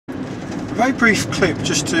A very brief clip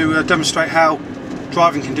just to demonstrate how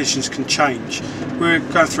driving conditions can change. We're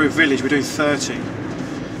going through a village, we're doing 30,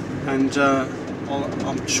 and I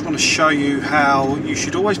just want to show you how you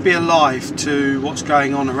should always be alive to what's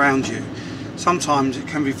going on around you. Sometimes it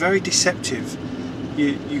can be very deceptive.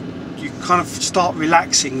 You kind of start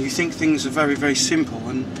relaxing, you think things are very, very simple,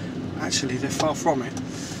 and actually they're far from it.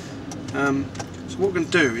 So what we're going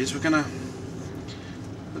to do is we're going to,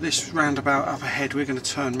 at this roundabout up ahead, we're going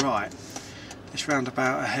to turn right. This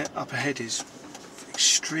roundabout up ahead is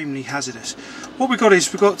extremely hazardous. What we've got is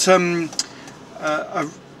we've got a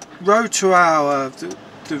road to our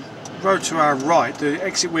the road to our right. The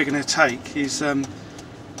exit we're going to take is a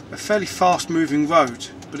fairly fast-moving road,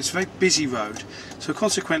 but it's a very busy road. So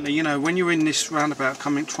consequently, you know, when you're in this roundabout,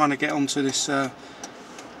 trying to get onto this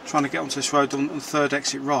road on the third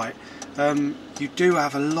exit right, you do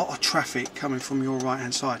have a lot of traffic coming from your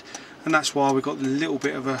right-hand side. And that's why we've got a little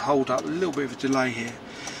bit of a hold up, a little bit of a delay here.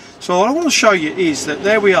 So what I want to show you is that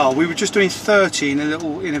there we are. We were just doing 30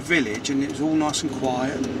 in a village, and it was all nice and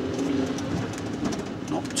quiet, and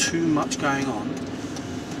not too much going on.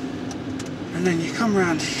 And then you come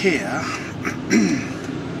around here,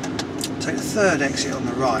 take the third exit on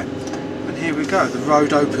the right, and here we go. The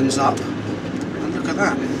road opens up, and look at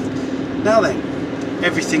that. Now then,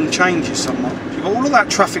 everything changes somewhat. You've got all of that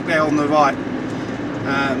traffic there on the right.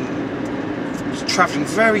 Travelling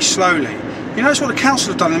very slowly. You notice what the council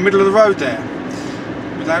have done in the middle of the road there,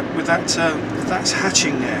 with that's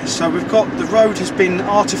hatching there. So we've got, the road has been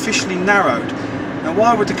artificially narrowed. Now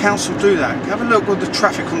why would the council do that? Have a look at the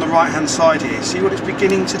traffic on the right hand side here. See what it's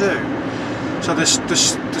beginning to do. So the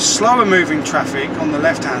slower moving traffic on the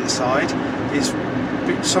left hand side is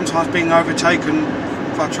sometimes being overtaken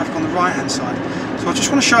by traffic on the right hand side. So I just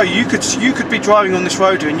want to show you, you could be driving on this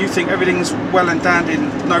road and you think everything's well and dandy,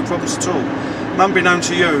 no problems at all. Unbeknown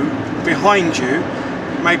to you, behind you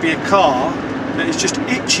may be a car that is just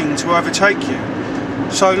itching to overtake you.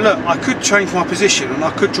 So look, I could change my position and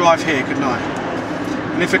I could drive here, couldn't I?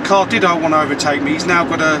 And if a car did want to overtake me, he's now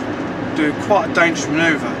got to do quite a dangerous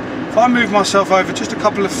manoeuvre. If I move myself over just a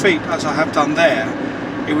couple of feet, as I have done there,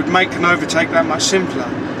 it would make an overtake that much simpler.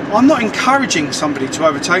 I'm not encouraging somebody to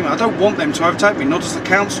overtake me. I don't want them to overtake me, nor does the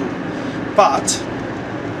council. But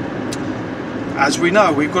as we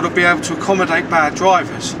know, we've got to be able to accommodate bad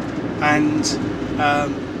drivers, and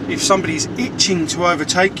if somebody's itching to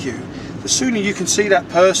overtake you, the sooner you can see that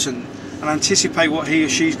person and anticipate what he or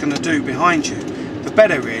she's going to do behind you, the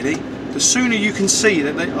better really. The sooner you can see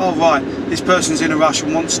that oh right, this person's in a rush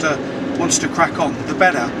and wants to crack on, the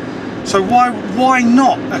better. So why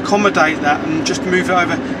not accommodate that and just move it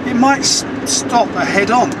over? It might stop a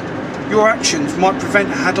head-on. Your actions might prevent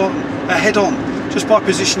a head-on. Just by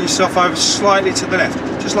positioning yourself over slightly to the left,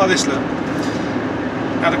 just like this, look.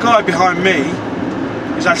 Now the guy behind me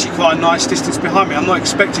is actually quite a nice distance behind me. I'm not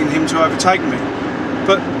expecting him to overtake me,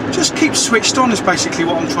 but just keep switched on is basically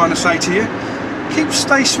what I'm trying to say to you.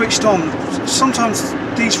 Stay switched on. Sometimes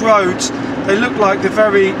these roads, they look like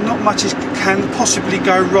not much can possibly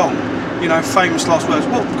go wrong. You know, famous last words.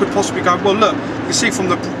 What could possibly go? Well, look, you can see from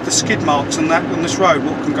the skid marks on this road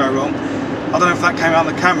what can go wrong. I don't know if that came out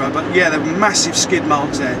on the camera, but yeah, there were massive skid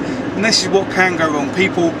marks there. And this is what can go wrong.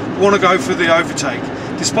 People want to go for the overtake.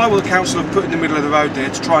 Despite what the council have put in the middle of the road there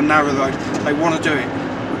to try and narrow the road, they want to do it.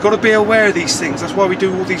 We've got to be aware of these things. That's why we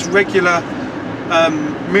do all these regular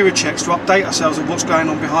mirror checks to update ourselves of what's going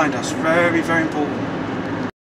on behind us. Very, very important.